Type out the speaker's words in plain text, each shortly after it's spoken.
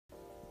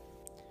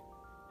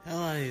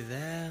Hello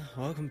there,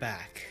 welcome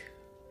back.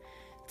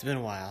 It's been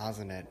a while,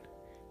 hasn't it?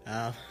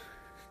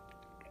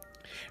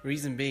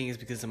 Reason being is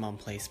because I'm on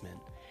placement.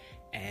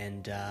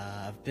 And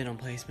I've been on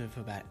placement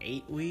for about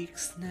 8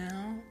 weeks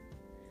now.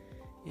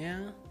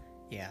 Yeah.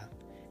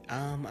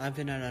 I've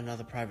been at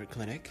another private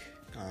clinic.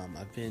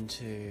 I've been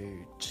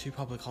to 2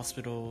 public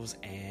hospitals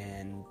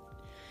and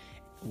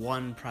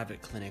 1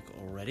 private clinic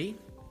already.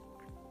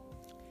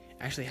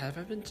 Actually, have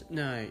I been to...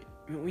 No,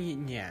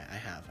 yeah, I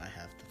have,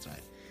 that's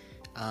right.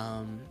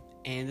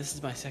 And this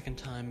is my second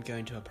time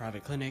going to a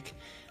private clinic.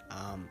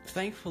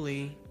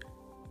 Thankfully,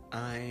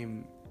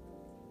 I'm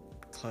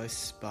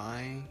close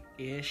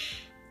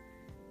by-ish,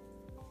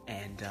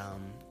 and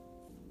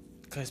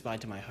close by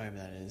to my home,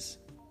 that is,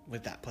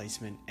 with that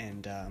placement,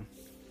 and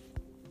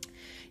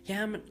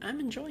yeah, I'm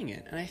enjoying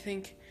it, and I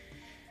think,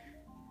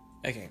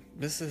 okay,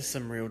 this is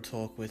some real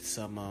talk with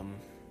some,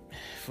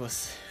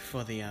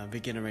 for the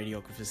beginner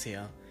radiographers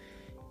here,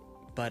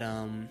 but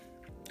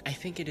I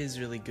think it is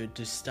really good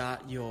to start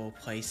your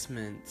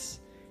placements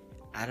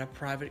at a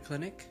private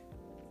clinic,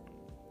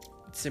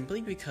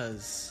 simply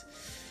because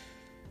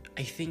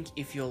I think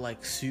if you're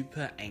like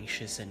super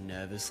anxious and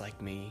nervous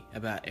like me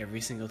about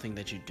every single thing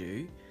that you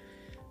do,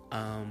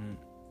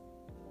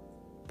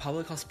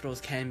 public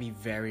hospitals can be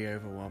very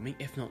overwhelming,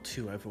 if not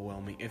too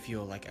overwhelming, if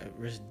you're like a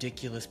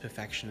ridiculous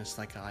perfectionist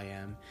like I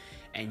am,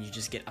 and you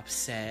just get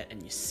upset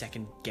and you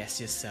second guess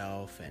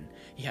yourself and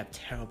you have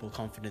terrible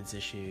confidence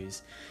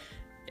issues.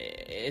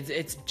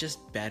 It's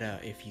just better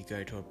if you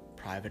go to a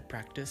private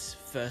practice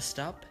first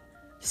up,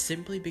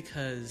 simply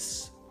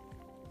because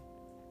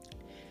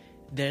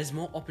there's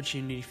more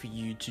opportunity for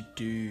you to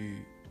do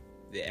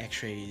the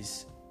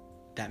x-rays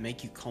that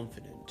make you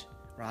confident,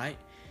 right?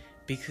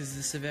 Because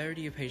the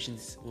severity of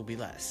patients will be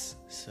less,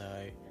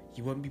 so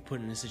you won't be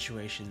put in a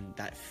situation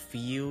that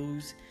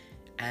feels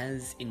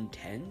as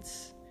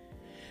intense.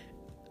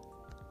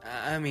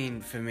 I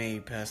mean, for me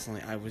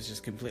personally, I was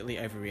just completely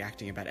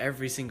overreacting about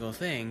every single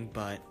thing,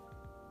 but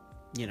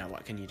you know,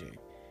 what can you do?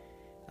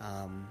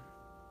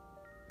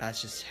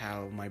 That's just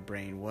how my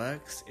brain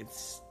works.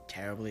 It's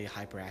terribly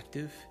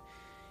hyperactive,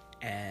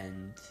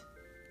 and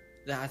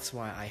that's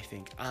why I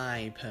think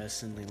I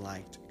personally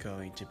liked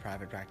going to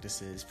private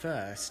practices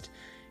first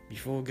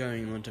before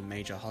going on to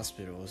major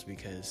hospitals,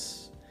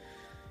 because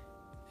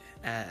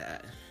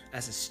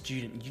as a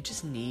student, you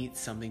just need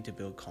something to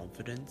build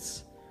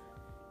confidence.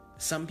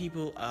 Some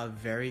people are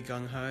very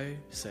gung-ho,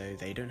 so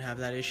they don't have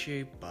that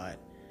issue, but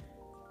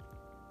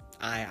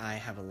I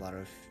have a lot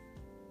of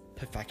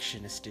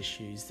perfectionist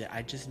issues that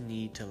I just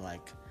need to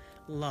like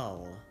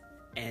lull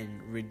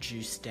and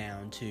reduce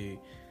down to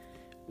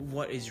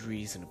what is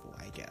reasonable,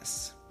 I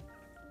guess.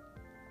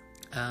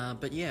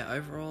 But yeah,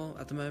 overall,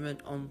 at the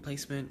moment, on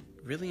placement,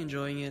 really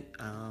enjoying it,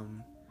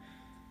 and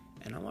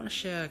I want to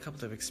share a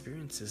couple of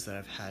experiences that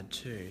I've had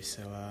too,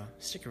 so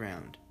stick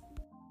around.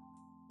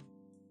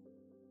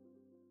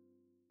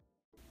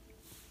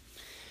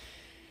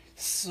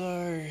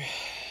 So,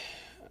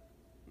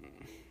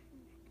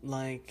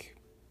 like,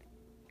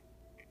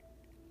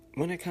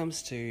 when it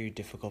comes to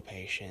difficult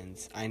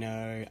patients, I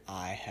know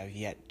I have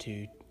yet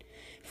to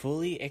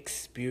fully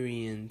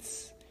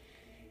experience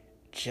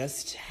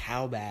just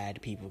how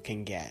bad people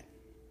can get.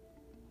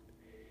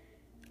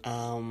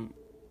 But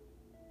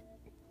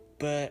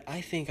I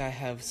think I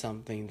have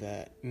something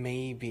that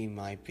maybe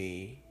might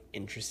be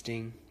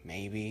interesting,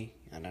 maybe,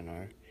 I don't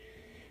know.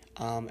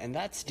 And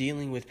that's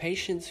dealing with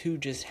patients who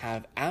just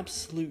have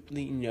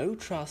absolutely no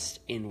trust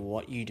in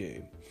what you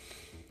do.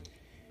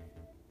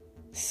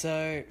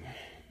 So,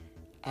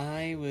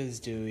 I was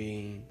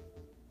doing,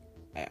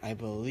 I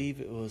believe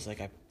it was like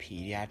a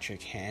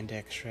pediatric hand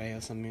x-ray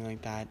or something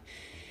like that.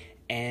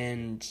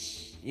 And,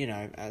 you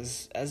know,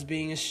 as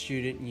being a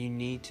student, you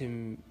need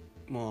to,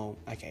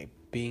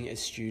 being a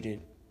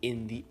student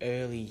in the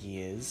early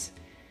years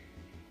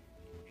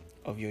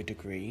of your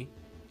degree,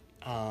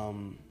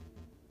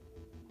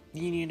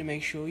 you need to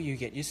make sure you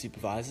get your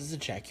supervisors to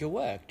check your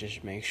work.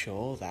 Just make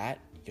sure that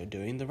you're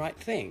doing the right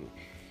thing.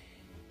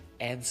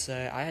 And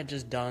so I had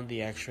just done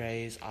the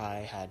x-rays. I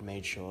had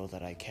made sure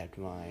that I kept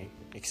my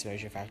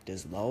exposure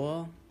factors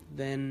lower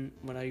than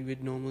what I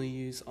would normally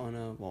use on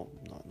a,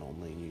 not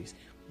normally use,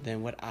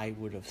 than what I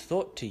would have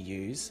thought to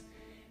use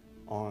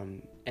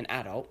on an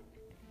adult.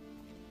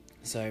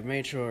 So I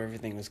made sure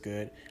everything was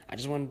good. I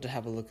just wanted to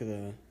have a look at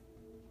I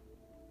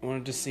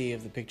wanted to see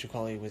if the picture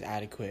quality was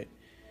adequate.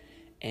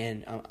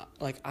 And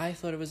I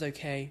thought it was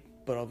okay,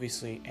 but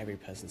obviously every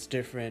person's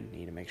different. You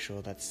need to make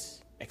sure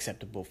that's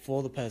acceptable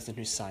for the person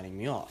who's signing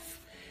me off.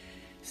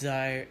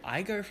 So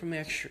I go from the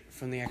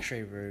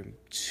x-ray room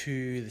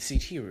to the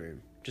CT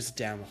room, just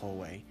down the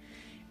hallway,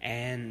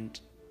 and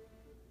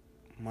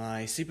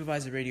my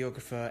supervisor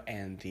radiographer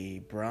and the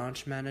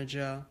branch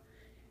manager,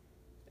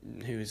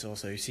 who is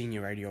also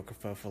senior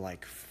radiographer for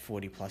like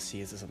 40 plus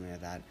years or something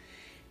like that,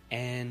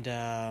 and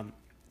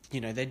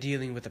they're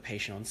dealing with a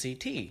patient on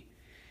CT,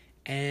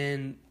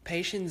 and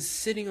patient's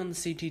sitting on the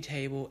CT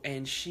table,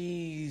 and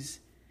she's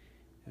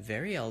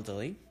very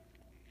elderly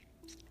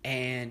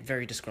and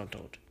very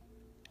disgruntled.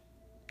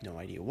 no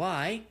idea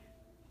why.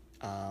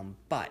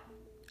 But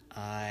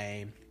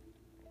I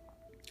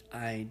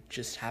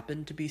just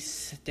happened to be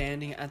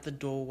standing at the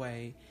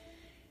doorway,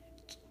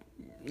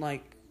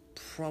 like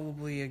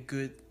probably a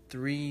good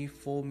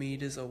 3-4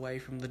 meters away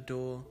from the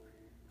door.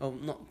 Oh,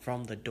 not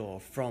from the door,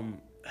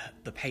 from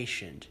the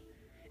patient.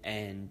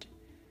 And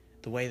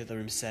the way that the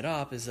room's set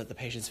up is that the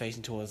patient's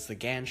facing towards the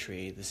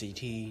gantry, the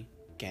CT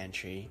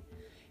gantry,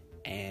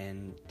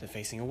 and they're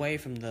facing away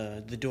from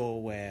the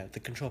door where the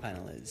control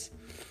panel is,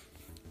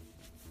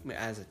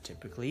 as it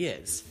typically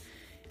is.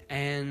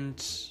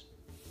 And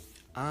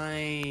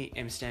I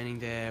am standing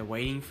there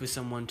waiting for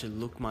someone to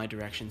look my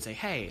direction and say,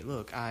 hey,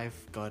 look, I've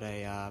got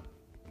an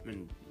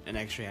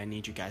x-ray I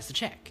need you guys to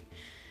check.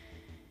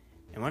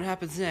 And what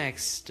happens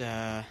next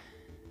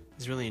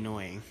is really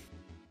annoying.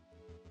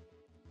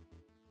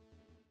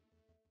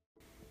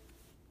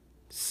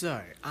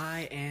 So,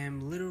 I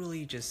am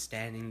literally just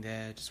standing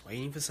there, just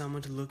waiting for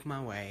someone to look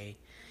my way,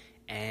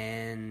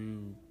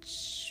 and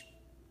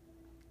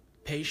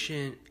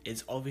patient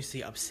is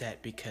obviously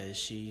upset because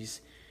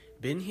she's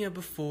been here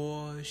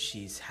before,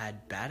 she's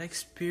had bad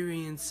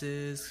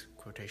experiences,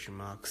 quotation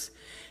marks,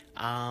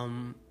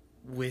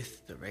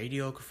 with the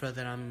radiographer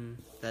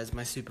that's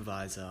my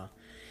supervisor,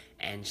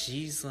 and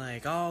she's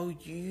like, oh,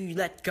 you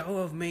let go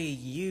of me,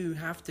 you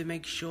have to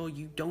make sure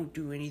you don't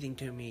do anything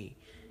to me.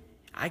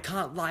 I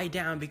can't lie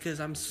down because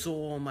I'm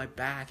sore on my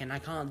back and I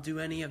can't do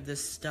any of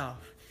this stuff.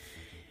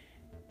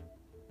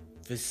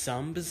 For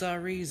some bizarre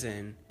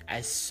reason,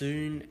 as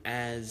soon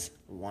as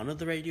one of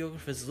the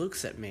radiographers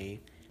looks at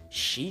me,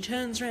 she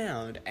turns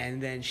around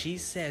and then she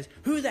says,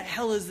 who the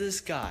hell is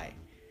this guy?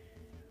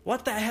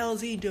 What the hell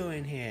is he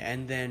doing here?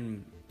 And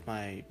then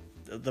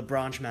the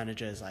branch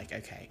manager is like,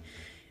 okay,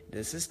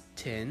 this is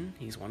Tin.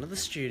 He's one of the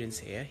students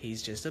here.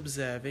 He's just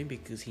observing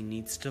because he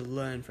needs to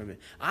learn from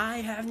it. I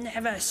have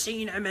never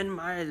seen him in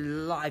my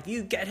life.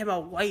 You get him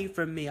away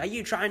from me. Are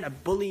you trying to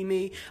bully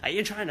me? Are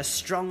you trying to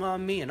strong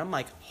arm me? And I'm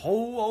like,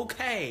 oh,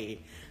 okay.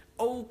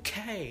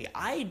 Okay.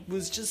 I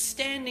was just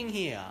standing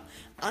here.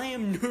 I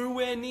am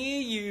nowhere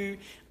near you.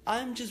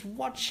 I'm just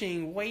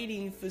watching,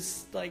 waiting for,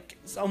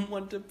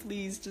 someone to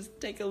please just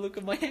take a look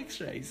at my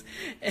x-rays.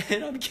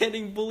 And I'm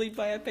getting bullied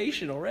by a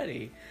patient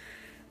already.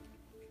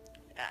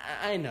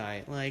 I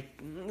know,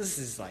 this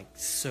is,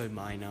 so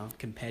minor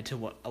compared to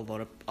what a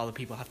lot of other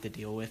people have to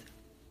deal with.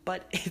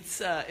 But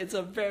it's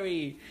a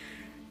very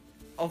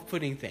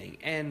off-putting thing.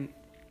 And,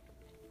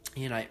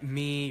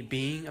 me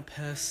being a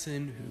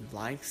person who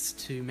likes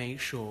to make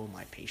sure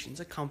my patients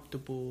are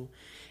comfortable,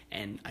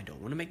 and I don't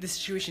want to make the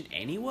situation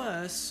any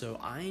worse, so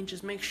I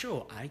just make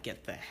sure I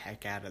get the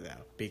heck out of there,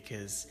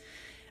 because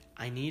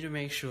I need to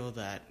make sure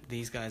that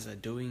these guys are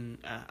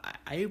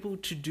able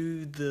to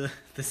do the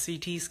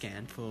CT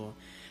scan for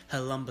her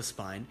lumbar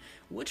spine,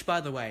 which,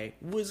 by the way,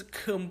 was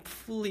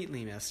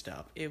completely messed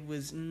up. It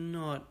was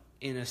not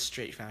in a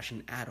straight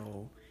fashion at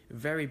all.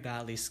 Very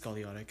badly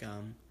scoliotic.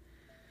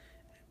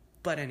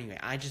 But anyway,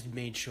 I just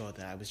made sure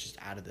that I was just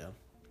out of there.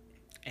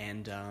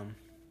 And,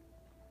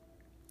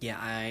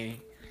 I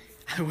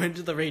went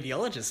to the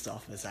radiologist's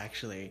office,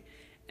 actually.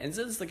 And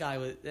since the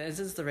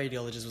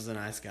radiologist was a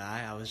nice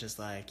guy, I was just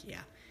like,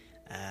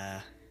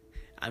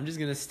 I'm just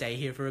gonna stay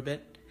here for a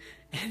bit.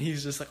 And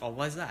he's just like, oh,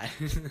 why's that?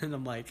 And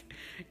I'm like,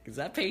 because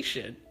that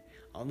patient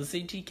on the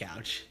CT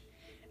couch,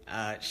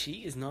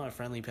 she is not a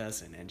friendly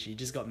person, and she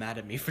just got mad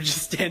at me for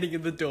just standing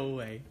in the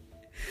doorway.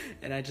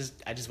 And I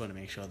just want to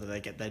make sure that they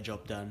get their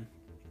job done.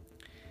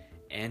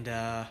 And,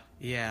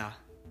 it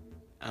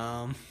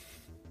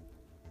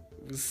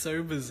was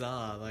so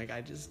bizarre.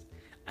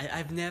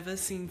 I've never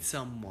seen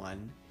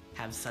someone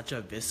have such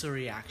a visceral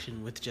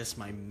reaction with just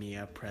my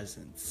mere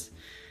presence.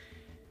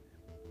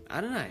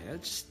 I don't know,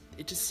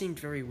 it just seemed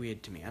very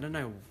weird to me. I don't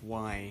know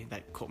why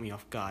that caught me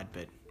off guard,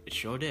 but it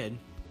sure did.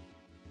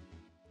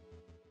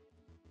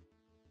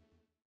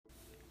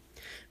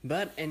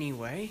 But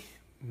anyway,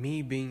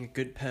 me being a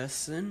good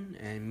person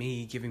and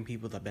me giving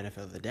people the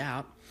benefit of the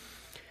doubt,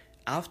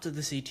 after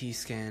the CT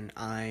scan,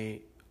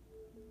 I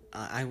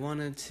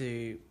wanted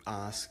to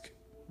ask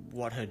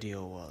what her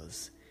deal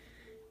was.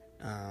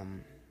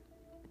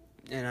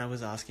 And I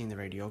was asking the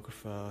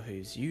radiographer,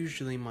 who's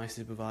usually my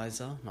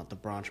supervisor, not the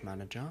branch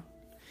manager.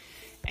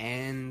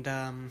 And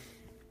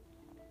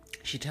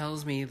she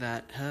tells me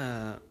that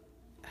her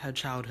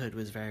childhood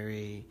was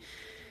very,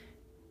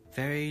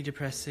 very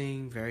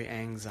depressing, very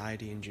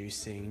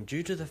anxiety-inducing,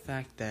 due to the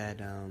fact that,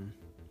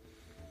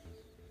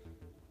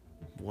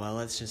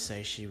 let's just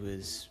say she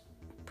was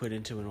put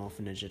into an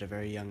orphanage at a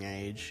very young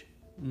age,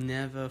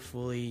 never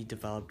fully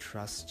developed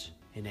trust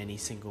in any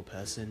single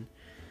person.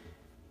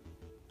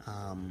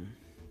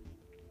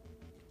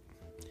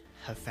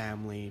 Her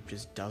family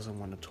just doesn't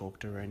want to talk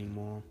to her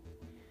anymore.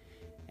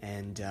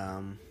 And,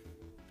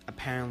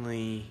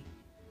 apparently,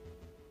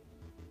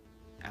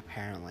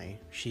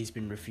 she's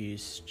been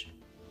refused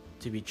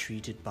to be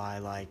treated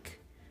by,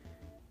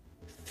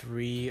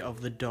 3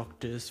 of the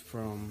doctors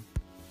from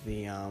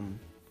the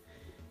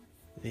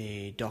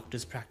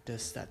doctor's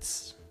practice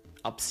that's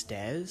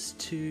upstairs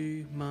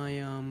to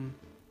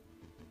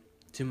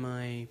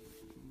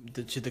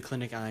to the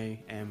clinic I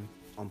am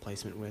on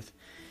placement with,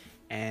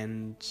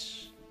 and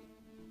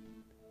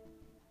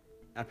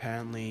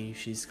apparently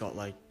she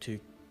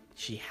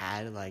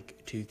had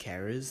like two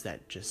carers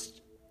that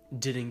just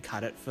didn't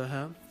cut it for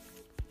her.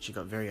 She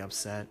got very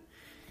upset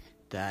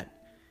that,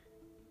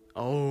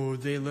 oh,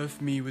 they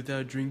left me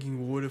without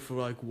drinking water for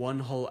like 1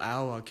 whole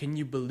hour. Can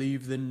you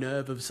believe the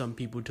nerve of some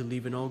people to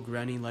leave an old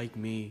granny like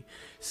me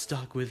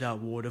stuck without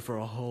water for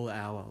a whole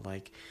hour?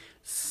 Like,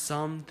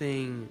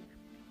 something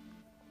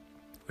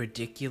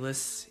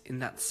ridiculous in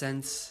that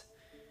sense.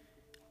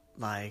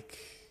 Like,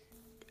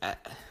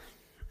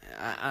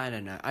 I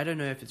don't know. I don't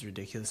know if it's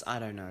ridiculous. I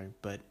don't know.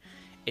 But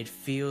it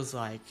feels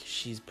like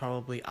she's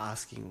probably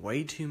asking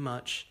way too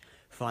much,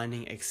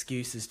 finding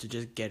excuses to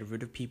just get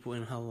rid of people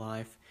in her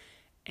life.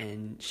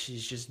 And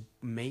she's just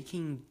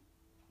making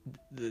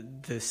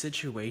the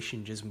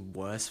situation just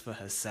worse for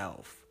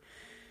herself.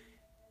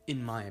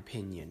 In my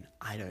opinion.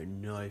 I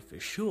don't know for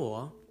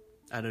sure.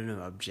 I don't know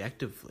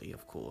objectively,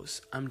 of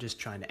course. I'm just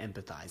trying to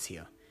empathize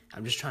here.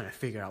 I'm just trying to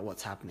figure out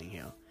what's happening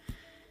here.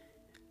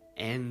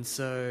 And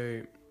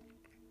so,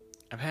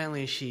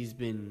 apparently she's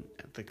been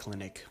at the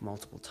clinic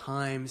multiple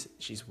times.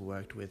 She's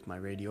worked with my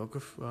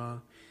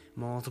radiographer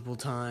multiple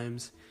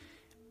times.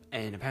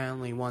 And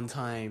apparently one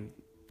time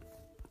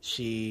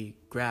she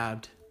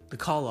grabbed the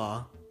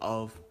collar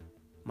of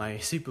my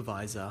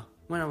supervisor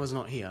when I was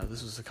not here.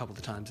 This was a couple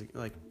of times,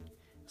 like,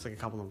 it's like a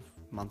couple of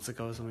months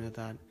ago or something like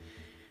that.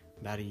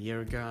 About a year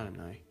ago, I don't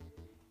know.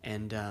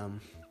 And,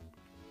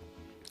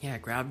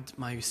 grabbed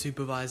my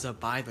supervisor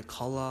by the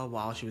collar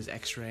while she was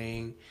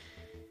x-raying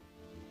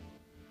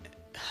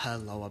her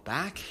lower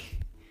back.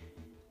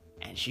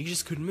 And she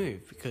just couldn't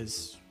move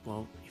because,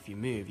 well, if you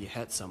move, you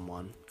hurt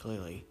someone,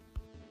 clearly.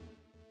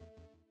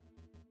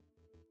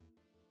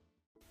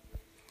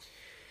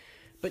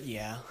 But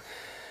yeah,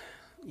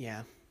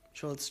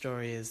 short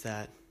story is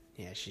that,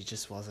 she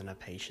just wasn't a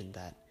patient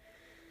that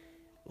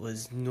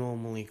was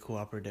normally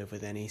cooperative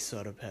with any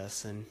sort of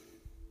person.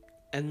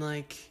 And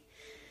like,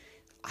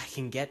 I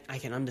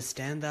can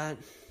understand that,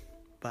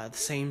 but at the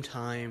same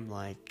time,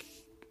 like,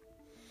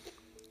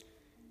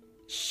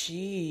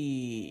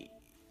 she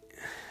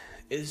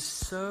is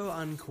so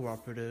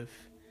uncooperative.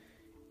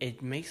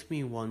 It makes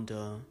me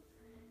wonder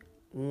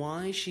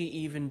why she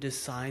even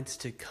decides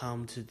to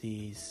come to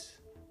these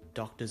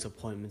doctor's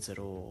appointments at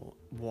all.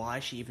 Why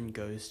she even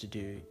goes to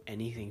do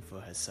anything for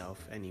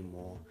herself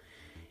anymore.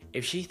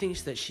 If she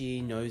thinks that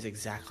she knows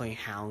exactly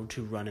how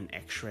to run an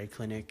x-ray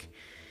clinic,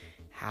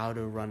 how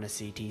to run a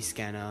CT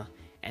scanner,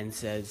 and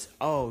says,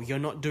 oh, you're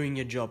not doing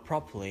your job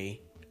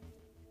properly,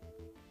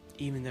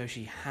 even though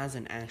she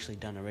hasn't actually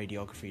done a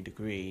radiography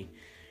degree,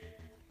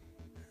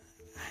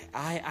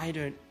 I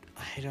don't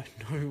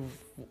know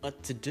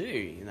what to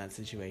do in that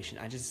situation.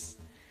 It's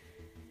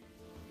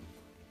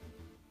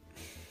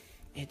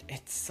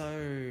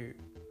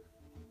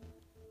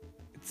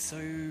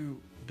so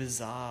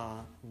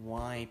bizarre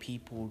why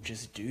people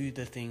just do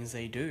the things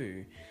they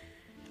do.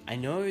 I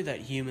know that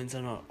humans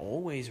are not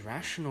always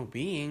rational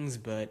beings,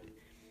 but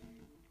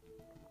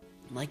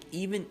like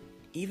even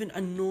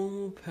a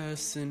normal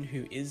person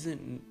who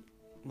isn't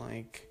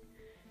like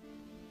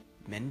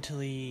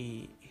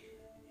mentally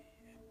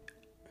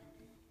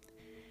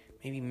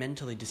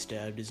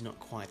disturbed is not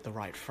quite the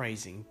right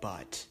phrasing,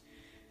 but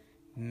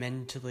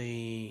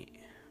mentally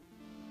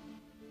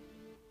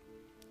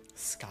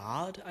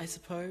scarred, I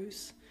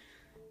suppose.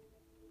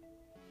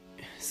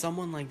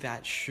 Someone like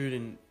that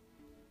shouldn't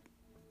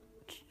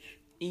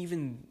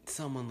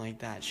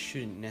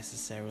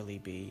necessarily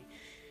be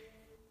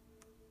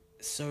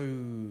so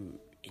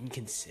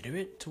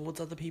inconsiderate towards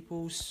other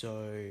people,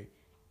 so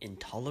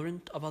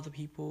intolerant of other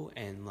people,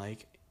 and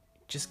like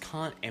just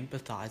can't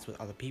empathize with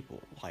other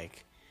people.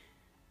 Like,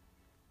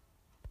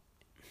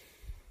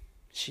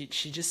 she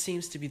just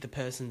seems to be the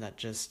person that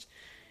just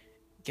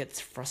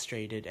gets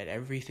frustrated at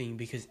everything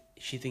because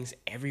she thinks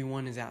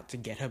everyone is out to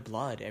get her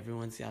blood,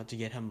 everyone's out to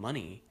get her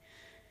money.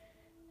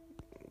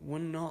 We're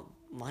not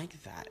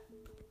like that,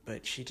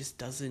 but she just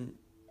doesn't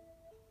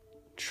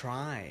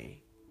try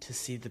to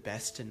see the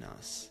best in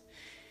us.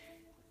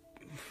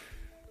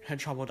 Her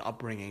troubled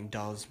upbringing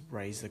does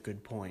raise a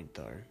good point,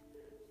 though,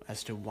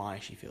 as to why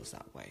she feels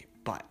that way.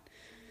 But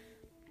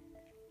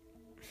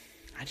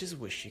I just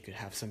wish she could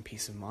have some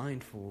peace of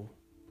mind for,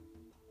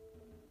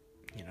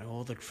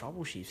 all the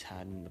trouble she's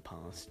had in the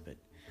past. But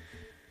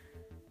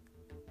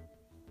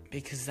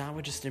because that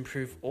would just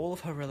improve all of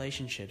her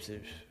relationships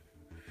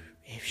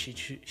if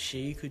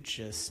she could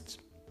just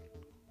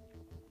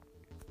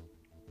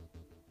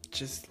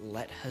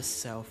let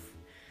herself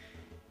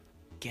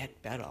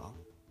get better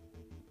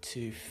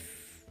to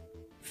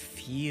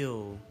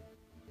feel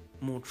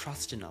more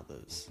trust in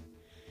others.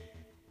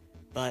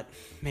 But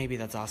maybe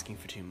that's asking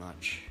for too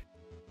much.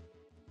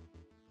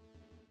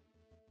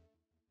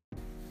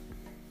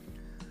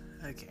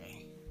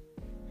 Okay.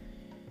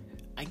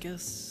 I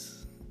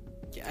guess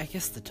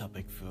the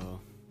topic for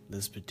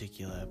this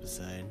particular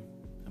episode,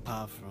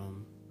 apart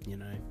from,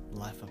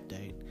 life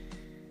update,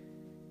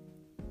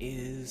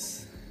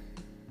 is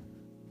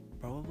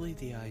probably probably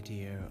the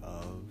idea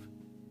of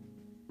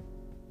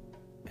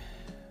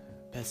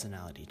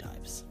personality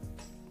types.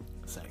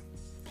 So,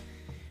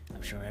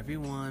 I'm sure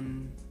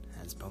everyone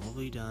has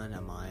probably done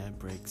a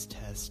Myers-Briggs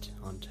test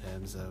on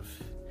terms of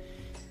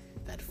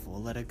that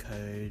 4-letter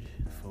code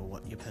for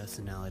what your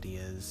personality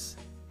is.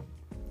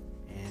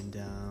 And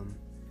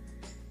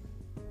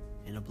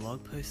in a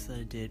blog post that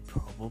I did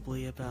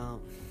probably about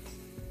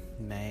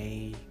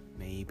May,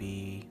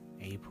 maybe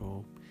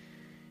April,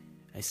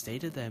 I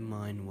stated that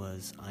mine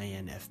was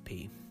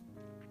INFP.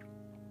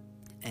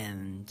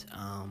 And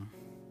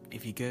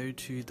if you go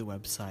to the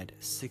website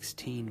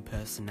 16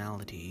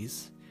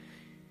 Personalities,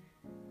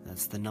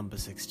 that's the number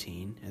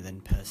 16, and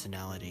then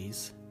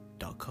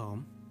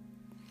personalities.com,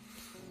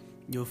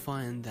 you'll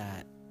find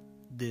that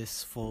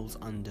this falls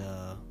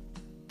under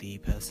the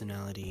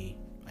personality,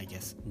 I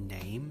guess,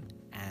 name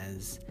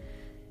as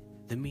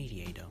the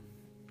mediator.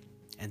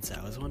 And so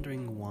I was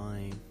wondering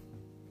why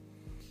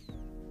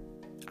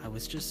I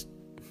was just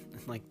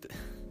like,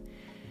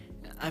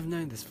 I've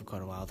known this for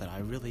quite a while, that I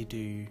really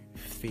do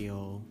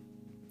feel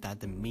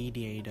that the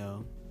mediator,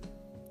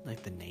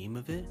 like the name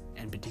of it,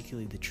 and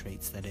particularly the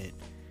traits that it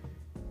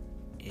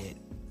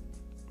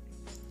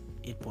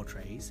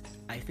portrays,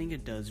 I think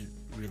it does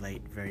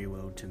relate very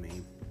well to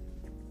me.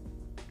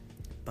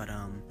 But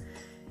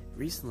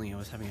recently I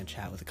was having a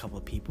chat with a couple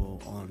of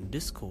people on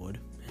Discord,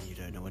 and you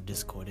don't know what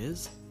Discord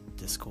is.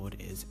 Discord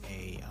is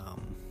a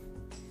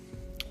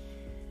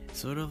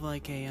sort of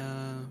like a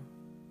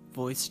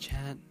voice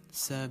chat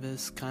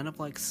service, kind of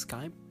like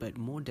Skype, but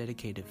more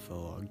dedicated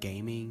for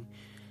gaming,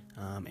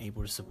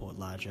 able to support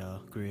larger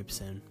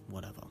groups and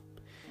whatever.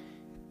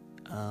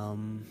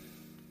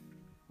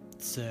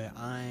 So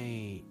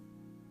I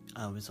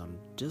was on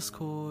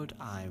Discord,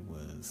 I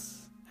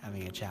was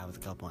having a chat with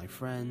a couple of my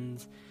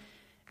friends.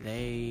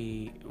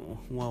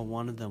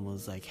 One of them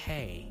was like,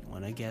 hey,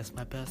 wanna guess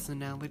my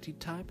personality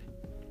type?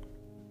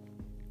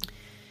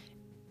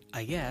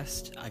 I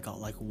guessed, I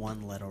got like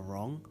one letter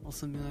wrong or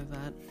something like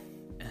that.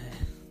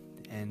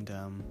 And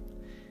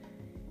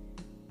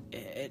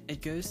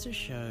it goes to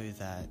show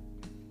that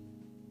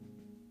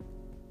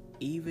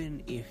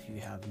even if you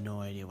have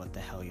no idea what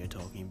the hell you're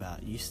talking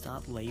about, you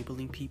start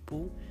labeling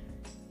people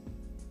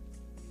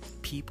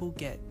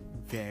get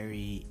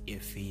very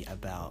iffy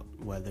about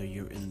whether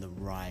you're in the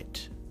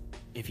right,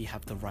 if you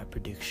have the right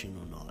prediction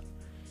or not,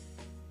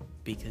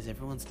 because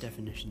everyone's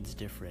definition is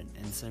different.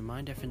 And so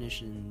my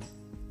definition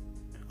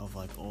of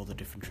like all the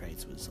different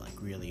traits was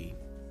like really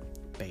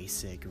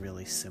basic,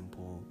 really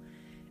simple,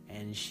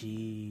 and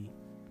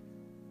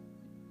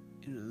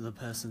the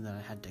person that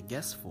I had to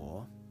guess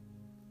for,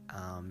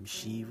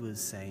 she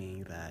was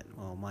saying that,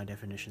 well, my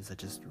definitions are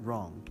just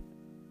wrong.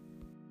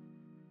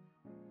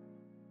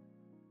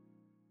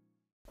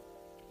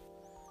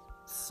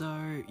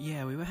 So,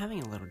 yeah, we were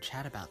having a little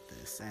chat about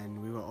this,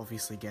 and we were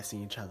obviously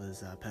guessing each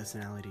other's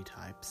personality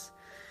types.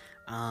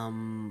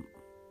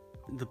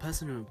 The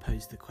person who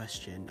posed the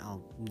question,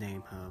 I'll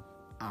name her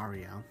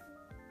Aria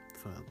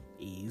for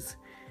ease.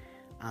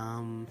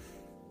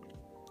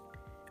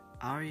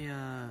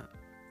 Aria,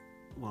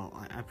 well,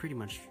 I pretty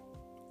much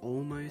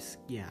almost,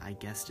 I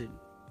guessed it,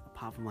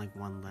 apart from like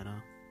one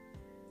letter.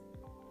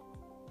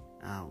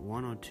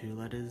 1 or 2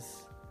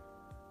 letters,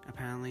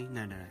 apparently.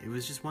 No, it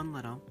was just one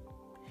letter.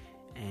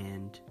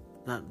 And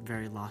that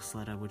very last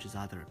letter, which is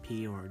either a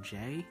P or a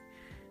J,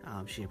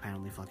 she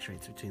apparently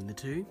fluctuates between the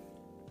two.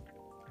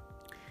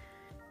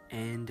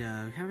 And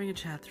having a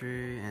chat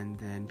through, and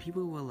then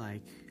people were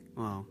like,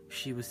 well,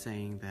 she was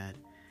saying that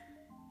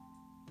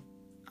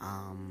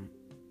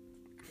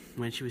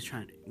when she was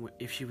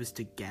if she was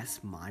to guess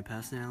my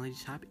personality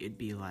type, it'd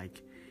be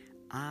like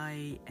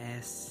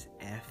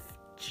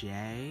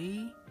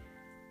ISFJ,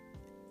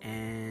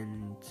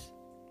 and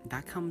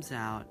that comes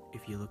out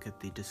if you look at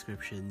the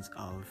descriptions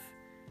of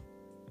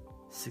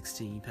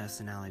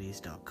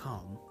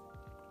 16personalities.com.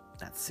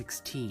 That's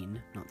 16,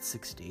 not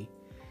 60.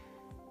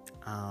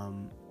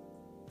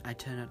 I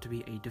turn out to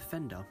be a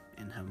defender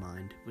in her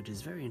mind, which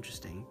is very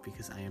interesting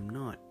because I am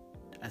not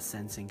a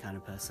sensing kind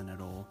of person at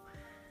all.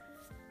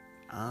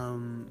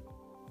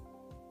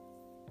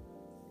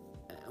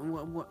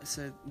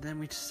 So then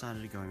we just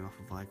started going off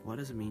of like, what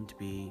does it mean to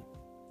be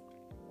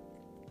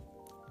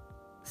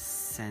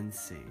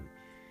sensing?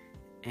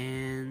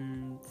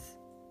 And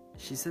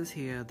she says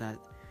here that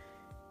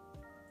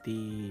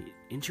the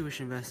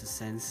intuition versus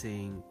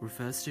sensing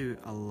refers to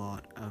a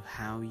lot of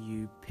how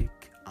you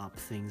pick up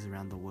things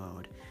around the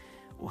world,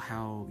 or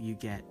how you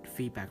get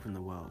feedback from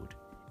the world,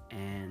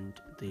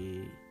 and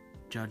the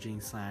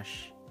judging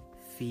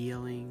 /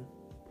 feeling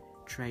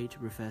trait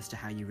refers to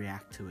how you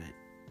react to it.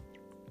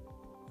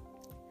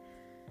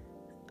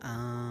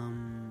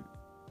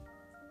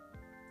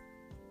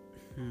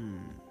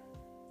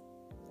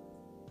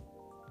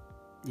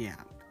 Yeah,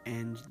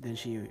 and then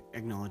she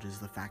acknowledges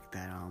the fact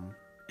that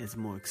it's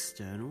more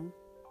external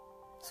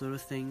sort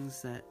of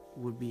things that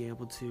would be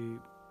able to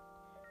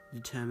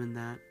determine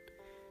that.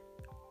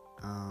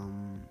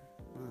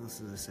 What else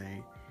does it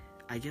say?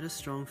 I get a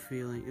strong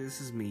feeling,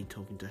 this is me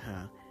talking to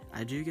her,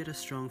 I do get a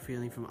strong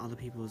feeling from other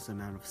people's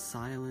amount of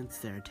silence,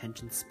 their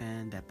attention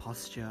span, their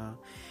posture.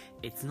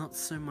 It's not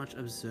so much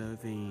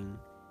observing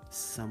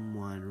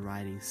someone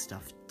writing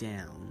stuff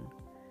down,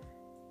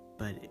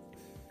 but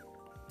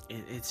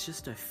it's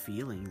just a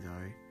feeling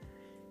though.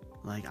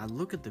 Like, I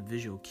look at the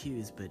visual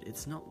cues, but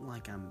it's not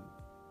like I'm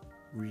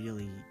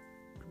really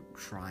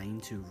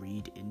trying to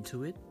read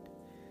into it.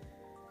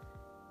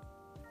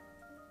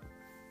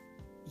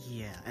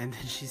 Yeah, and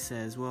then she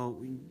says,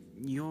 well,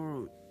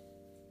 you're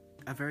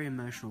a very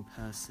emotional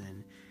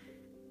person,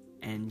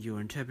 and your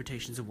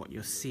interpretations of what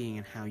you're seeing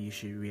and how you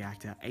should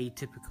react are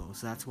atypical,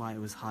 so that's why it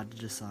was hard to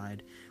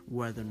decide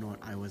whether or not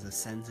I was a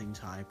sensing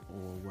type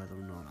or whether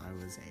or not I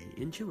was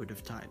a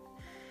intuitive type.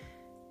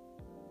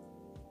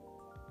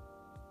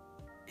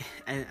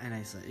 And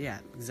I said, yeah,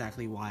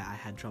 exactly why I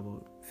had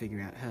trouble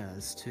figuring out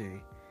hers too.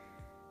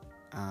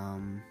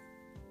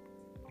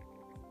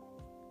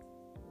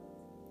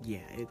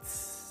 Yeah,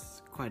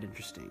 it's quite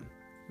interesting.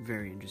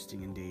 Very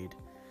interesting indeed.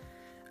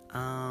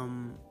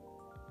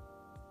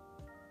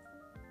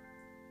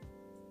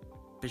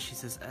 But she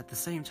says, at the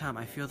same time,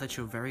 I feel that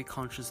you're very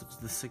conscious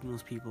of the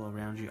signals people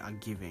around you are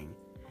giving.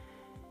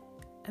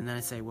 And then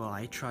I say, well,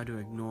 I try to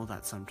ignore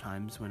that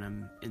sometimes when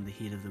I'm in the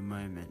heat of the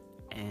moment.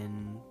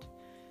 And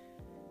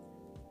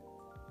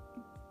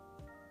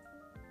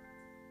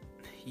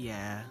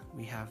yeah,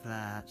 we have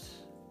that.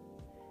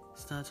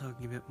 Start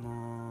talking a bit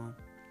more.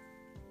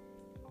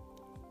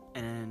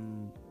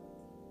 And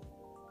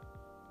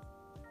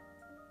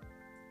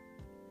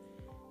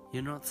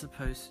you're not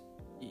supposed...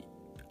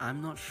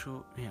 I'm not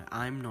sure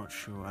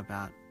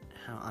about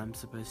how I'm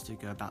supposed to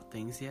go about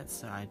things yet,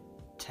 so I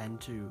tend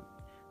to...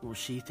 Well,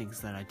 she thinks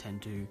that I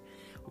tend to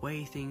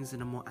weigh things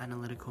in a more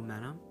analytical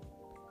manner.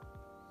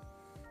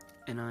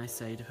 And I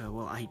say to her,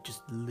 well, I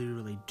just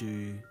literally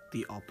do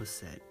the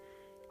opposite.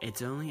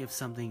 It's only if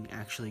something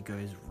actually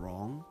goes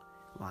wrong,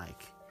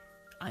 like,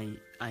 I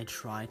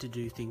try to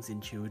do things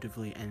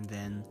intuitively and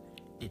then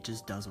it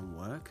just doesn't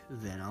work,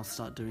 then I'll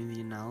start doing the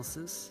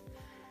analysis.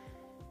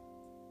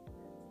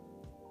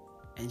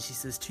 And she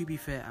says, to be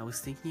fair, I was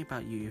thinking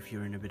about you if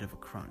you're in a bit of a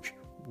crunch,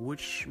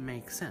 which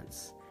makes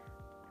sense.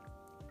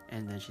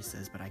 And then she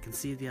says, but I can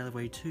see it the other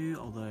way too,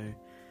 although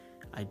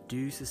I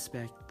do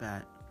suspect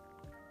that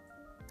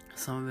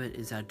some of it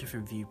is our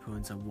different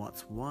viewpoints on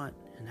what's what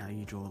and how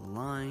you draw the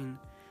line.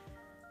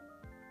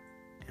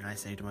 And I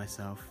say to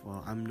myself,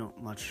 well, I'm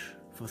not much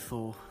for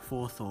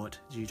forethought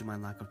due to my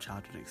lack of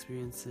childhood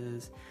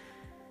experiences.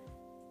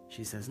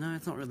 She says, no,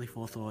 it's not really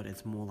forethought,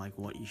 it's more like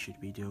what you should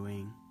be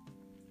doing.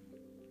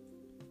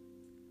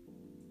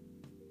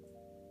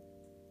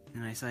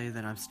 And I say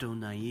that I'm still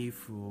naive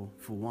for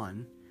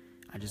one.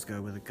 I just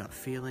go with a gut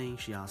feeling.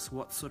 She asks,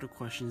 what sort of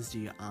questions do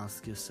you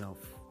ask yourself?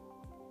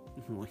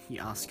 Well, you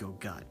ask your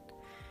gut.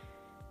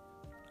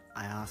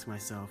 I ask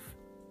myself,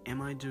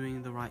 am I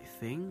doing the right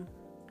thing?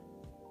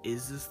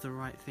 Is this the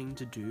right thing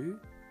to do?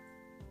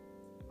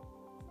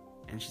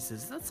 And she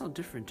says, that's not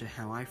different to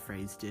how I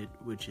phrased it,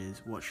 which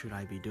is, what should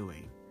I be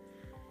doing?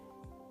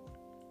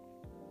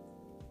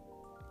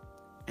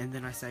 And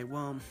then I say,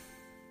 well,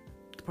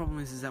 the problem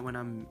is that when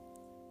I'm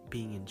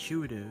being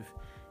intuitive,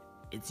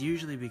 it's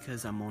usually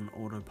because I'm on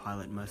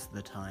autopilot most of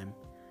the time.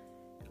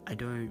 I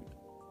don't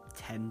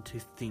tend to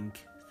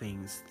think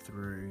things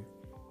through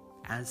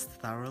as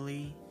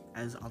thoroughly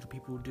as other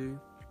people do.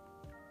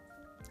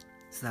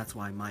 So that's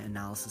why my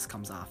analysis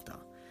comes after.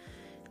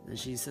 And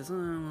she says, oh,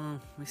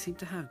 well, we seem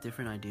to have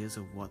different ideas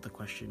of what the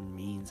question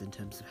means in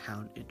terms of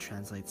how it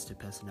translates to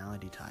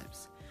personality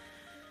types.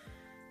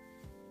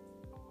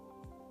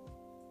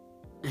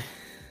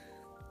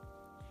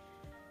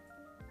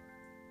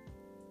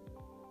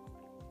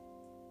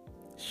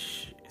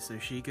 So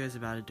she goes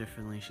about it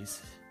differently.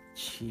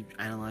 She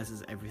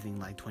analyzes everything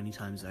like 20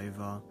 times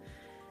over.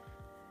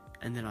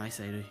 And then I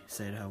say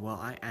to her, well,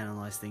 I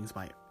analyze things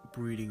by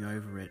brooding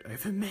over it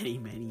over many,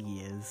 many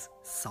years,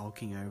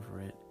 sulking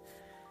over it.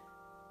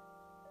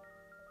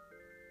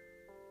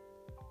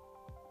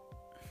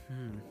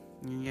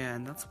 Yeah,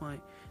 and that's why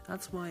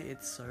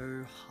it's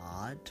so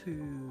hard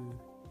to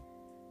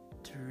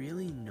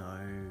really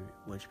know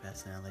which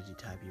personality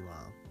type you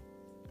are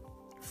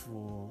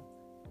for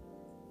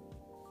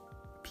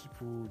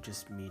people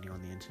just meeting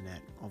on the internet.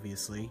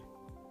 Obviously,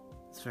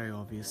 it's very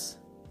obvious.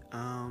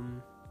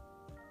 And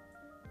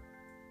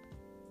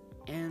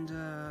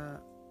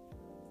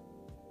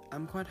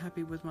I'm quite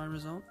happy with my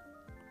result.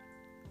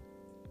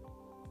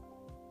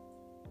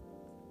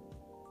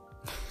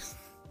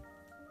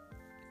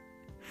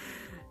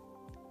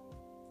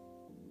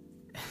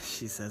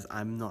 She says,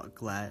 I'm not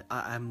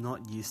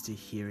used to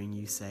hearing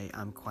you say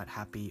I'm quite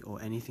happy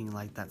or anything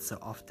like that so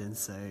often,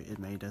 so it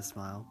made her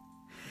smile.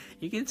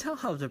 You can tell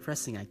how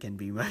depressing I can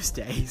be most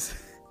days.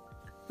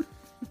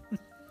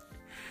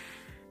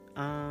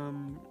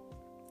 And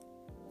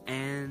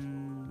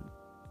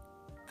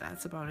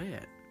that's about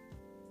it.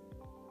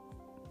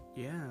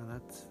 Yeah,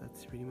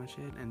 that's pretty much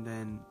it. And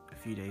then a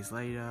few days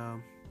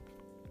later,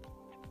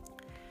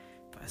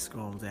 if I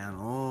scroll down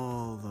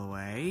all the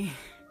way,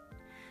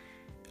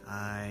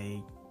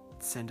 I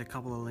send a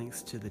couple of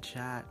links to the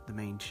chat, the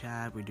main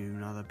chat. We do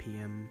another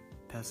PM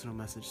personal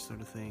message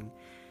sort of thing.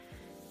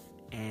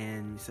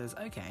 And he says,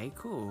 okay,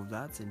 cool,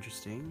 that's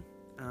interesting.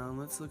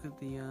 Let's look at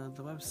the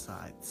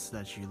websites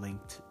that you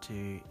linked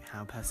to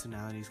how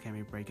personalities can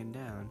be broken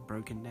down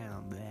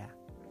there.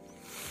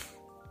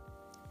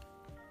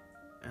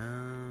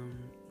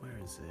 Where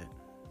is it?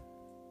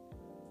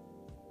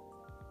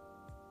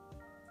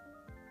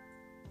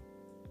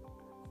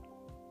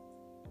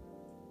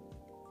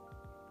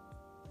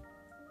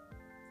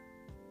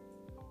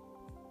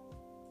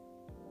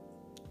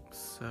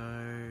 So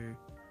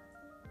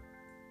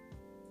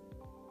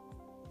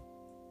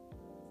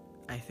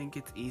I think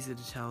it's easy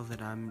to tell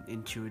that I'm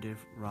intuitive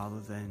rather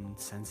than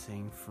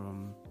sensing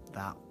from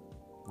that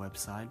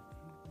website.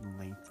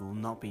 Link will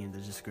not be in the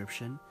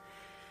description.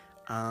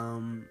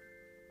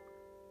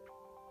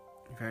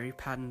 Very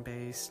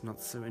pattern-based, not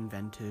so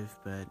inventive,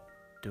 but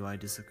do I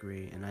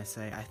disagree? And I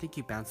say, I think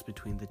you bounce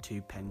between the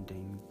two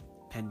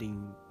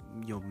pending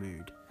your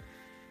mood.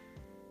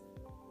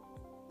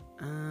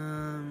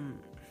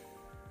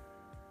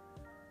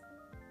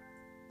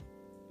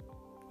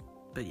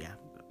 But yeah,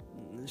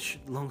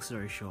 long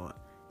story short,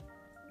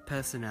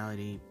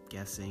 personality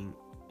guessing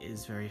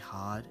is very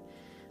hard,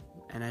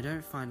 and I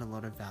don't find a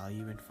lot of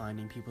value in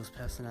finding people's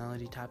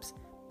personality types,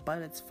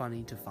 but it's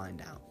funny to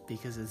find out,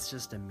 because it's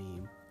just a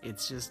meme.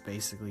 It's just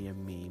basically a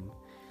meme.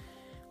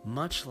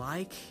 Much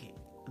like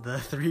the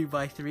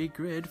 3x3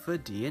 grid for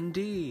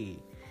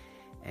D&D.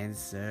 And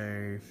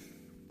so,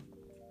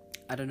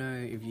 I don't know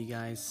if you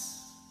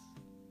guys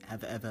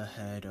have ever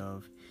heard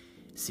of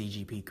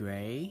CGP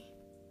Grey.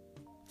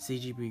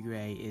 CGP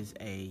Grey is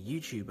a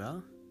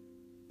YouTuber,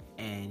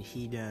 and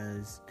he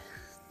does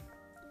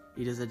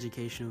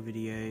educational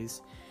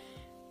videos.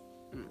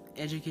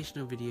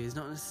 Educational videos,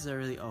 not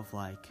necessarily of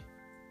like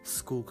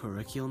school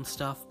curriculum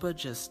stuff, but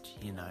just,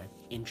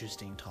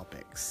 interesting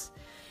topics.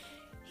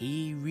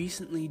 He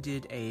recently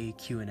did a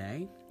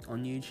Q&A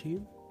on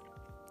YouTube.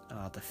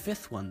 The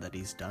 5th one that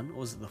he's done,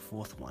 or was it the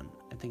 4th one?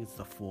 I think it's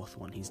the 4th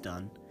one he's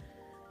done.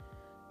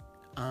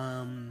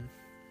 And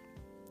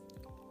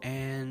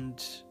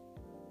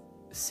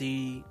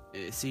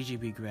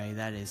CGP Grey,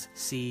 that is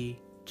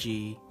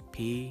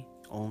CGP,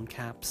 all in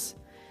caps,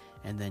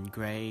 and then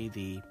Grey,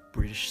 the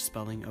British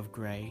spelling of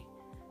grey.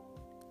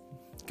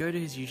 Go to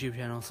his YouTube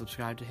channel,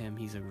 subscribe to him.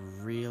 He's a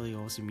really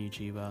awesome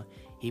YouTuber.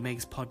 He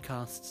makes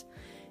podcasts.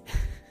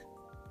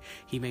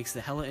 He makes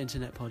the Hello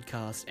Internet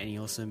podcast, and he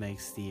also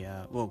makes the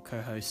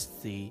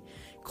co-hosts the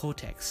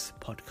Cortex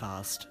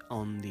podcast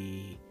on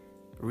the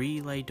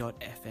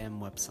Relay.fm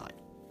website.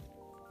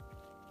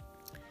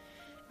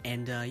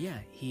 And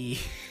he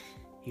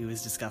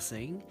was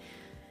discussing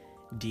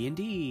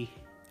D&D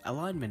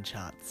alignment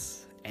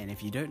charts. And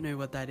if you don't know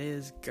what that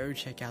is, go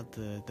check out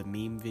the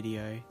meme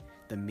video,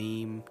 the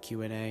meme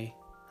Q&A.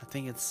 I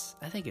think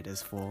it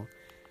is 4.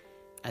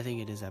 I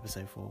think it is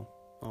episode 4.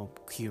 Or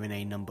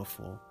Q&A number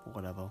 4, or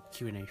whatever.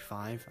 Q&A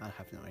 5, I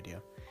have no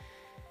idea.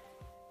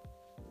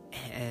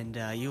 And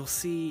you'll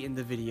see in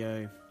the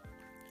video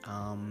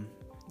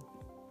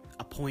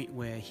a point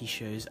where he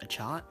shows a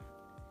chart,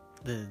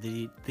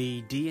 the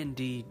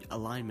D&D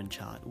alignment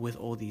chart with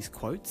all these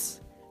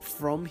quotes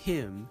from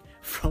him,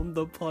 from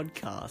the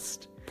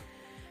podcast.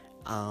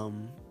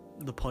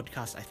 The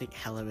podcast, I think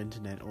Hello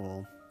Internet,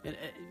 or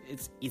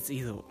it's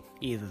either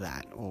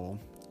that or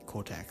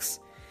Cortex.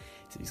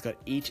 So he's got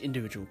each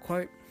individual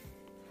quote,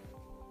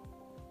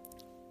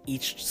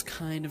 each just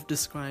kind of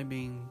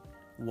describing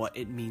what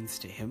it means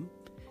to him.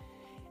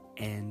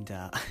 And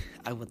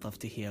I would love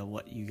to hear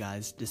what you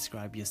guys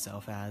describe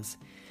yourself as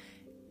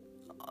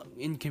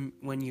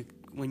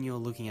when you're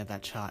looking at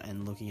that chart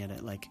and looking at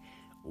it, like,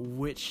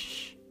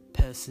 which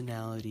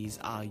personalities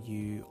are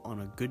you on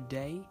a good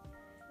day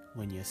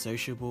when you're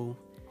sociable?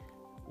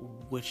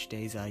 Which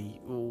days are you,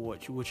 or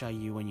which are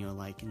you when you're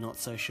like not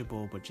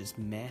sociable but just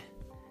meh?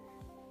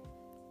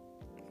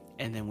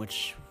 And then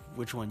which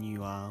one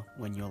you are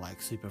when you're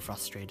like super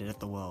frustrated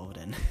at the world.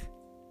 And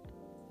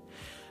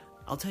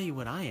I'll tell you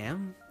what I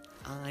am.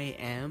 I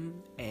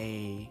am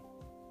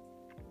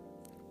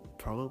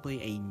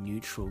probably a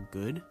neutral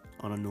good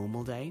on a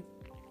normal day.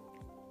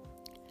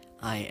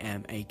 I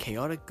am a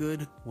chaotic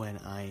good when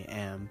I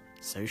am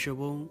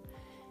sociable.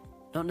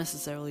 Not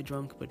necessarily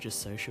drunk, but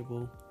just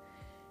sociable.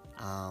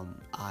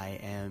 I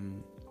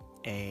am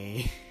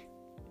a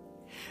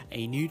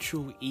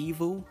neutral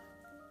evil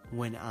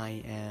when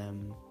I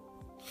am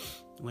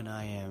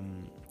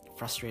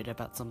frustrated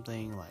about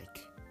something,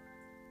 like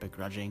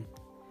begrudging.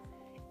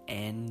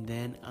 And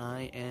then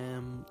I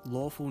am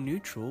lawful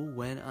neutral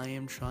when I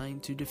am trying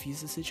to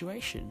defuse a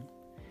situation,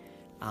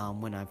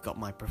 when I've got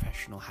my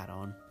professional hat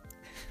on.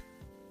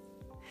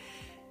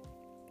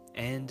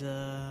 And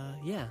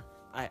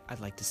I'd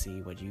like to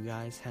see what you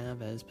guys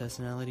have as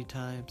personality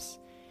types.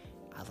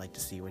 I'd like to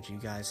see what you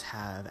guys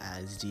have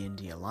as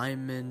D&D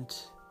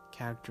alignment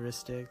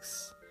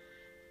characteristics.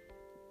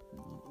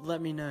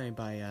 Let me know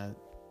by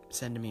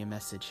sending me a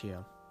message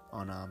here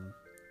on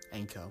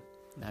Anchor.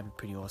 That'd be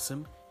pretty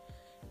awesome.